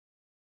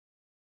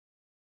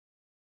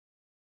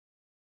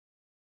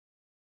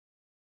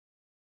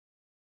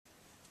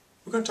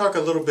We're going to talk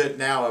a little bit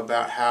now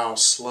about how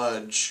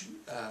sludge,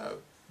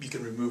 you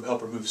can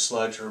help remove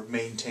sludge or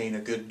maintain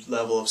a good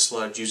level of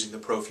sludge using the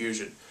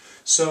ProFusion.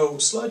 So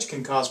sludge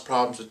can cause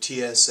problems with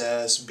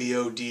TSS,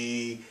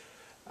 BOD,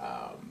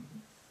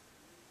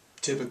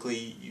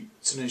 typically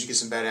sometimes you get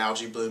some bad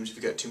algae blooms if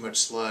you've got too much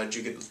sludge,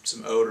 you get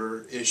some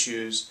odor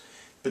issues.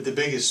 But the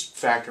biggest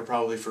factor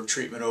probably for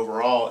treatment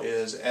overall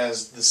is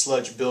as the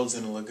sludge builds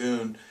in a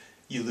lagoon,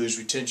 you lose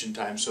retention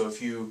time. So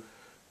if you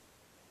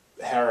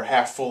are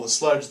half full of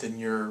sludge, then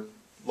you're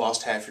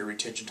lost half your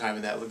retention time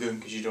in that lagoon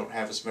because you don't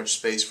have as much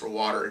space for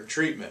water and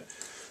treatment.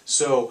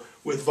 So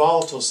with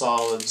volatile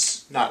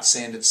solids, not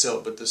sand and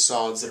silt, but the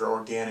solids that are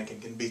organic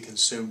and can be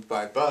consumed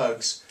by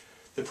bugs,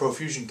 the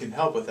ProFusion can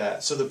help with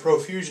that. So the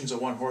ProFusion is a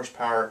 1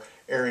 horsepower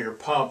aerator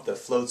pump that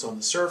floats on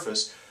the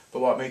surface,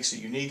 but what makes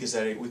it unique is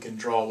that we can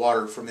draw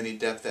water from any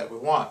depth that we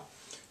want.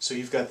 So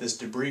you've got this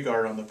debris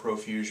guard on the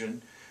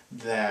ProFusion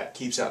that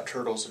keeps out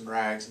turtles and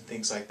rags and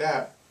things like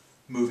that,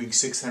 moving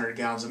 600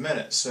 gallons a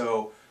minute.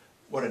 So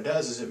what it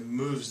does is it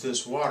moves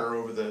this water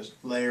over the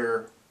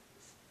layer,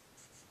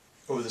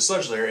 over the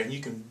sludge layer, and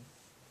you can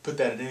put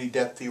that at any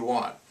depth you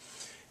want.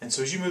 And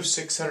so as you move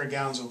 600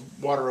 gallons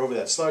of water over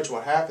that sludge,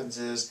 what happens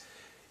is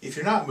if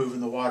you're not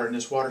moving the water and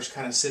this water's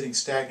kind of sitting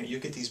stagnant, you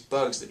get these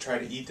bugs that try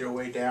to eat their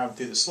way down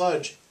through the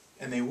sludge,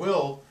 and they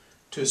will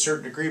to a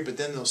certain degree, but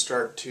then they'll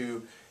start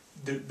to,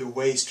 the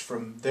waste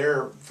from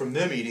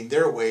them eating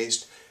their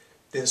waste,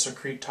 they'll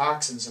secrete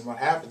toxins, and what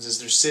happens is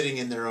they're sitting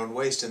in their own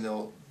waste and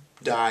they'll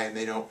die and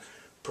they don't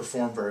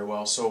perform very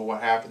well. So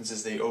what happens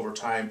is they over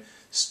time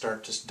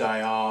start to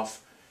die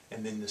off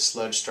and then the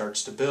sludge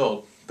starts to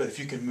build. But if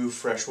you can move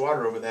fresh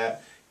water over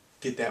that,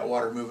 get that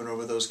water moving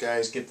over those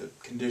guys, get the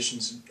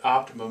conditions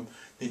optimum,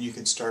 then you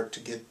can start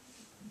to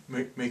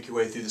make your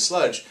way through the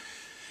sludge.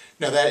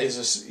 Now that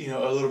is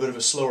a little bit of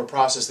a slower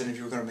process than if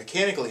you were going to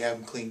mechanically have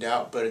them cleaned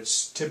out, but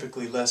it's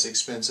typically less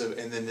expensive.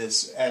 And then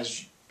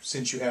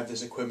since you have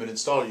this equipment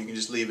installed, you can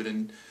just leave it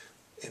in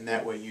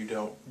that way you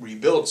don't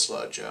rebuild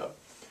sludge up.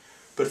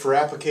 But for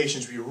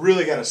applications where you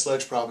really got a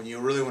sludge problem, you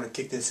really want to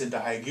kick this into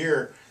high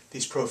gear,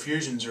 these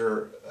ProFusions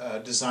are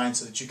designed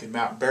so that you can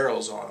mount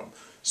barrels on them.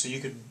 So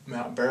you could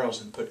mount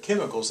barrels and put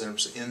chemicals in them,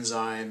 so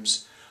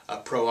enzymes,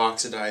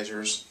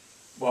 pro-oxidizers.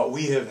 What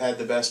we have had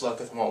the best luck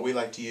with and what we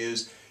like to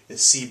use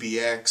is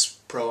CBX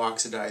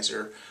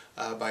pro-oxidizer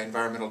by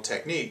Environmental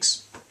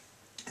Techniques.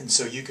 And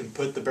so you can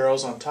put the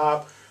barrels on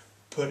top,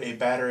 put a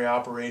battery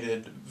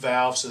operated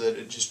valve so that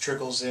it just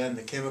trickles in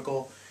the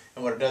chemical,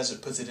 and what it does,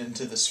 it puts it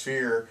into the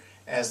sphere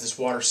as this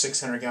water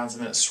 600 gallons a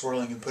minute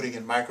swirling and putting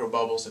in micro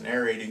bubbles and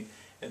aerating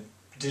and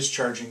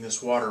discharging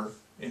this water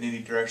in any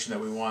direction that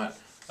we want,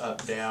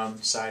 up,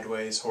 down,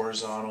 sideways,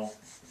 horizontal.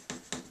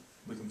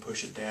 We can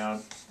push it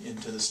down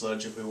into the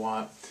sludge if we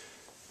want.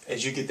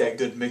 As you get that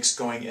good mix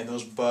going and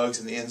those bugs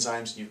and the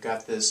enzymes, and you've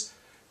got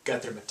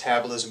their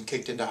metabolism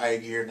kicked into high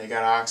gear and they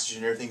got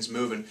oxygen, everything's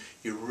moving,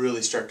 you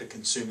really start to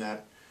consume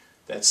that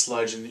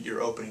sludge, and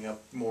you're opening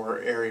up more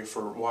area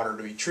for water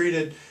to be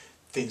treated.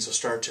 Things will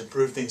start to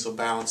improve, things will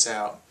balance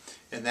out.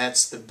 And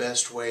that's the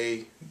best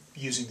way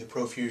using the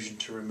ProFusion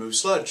to remove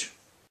sludge.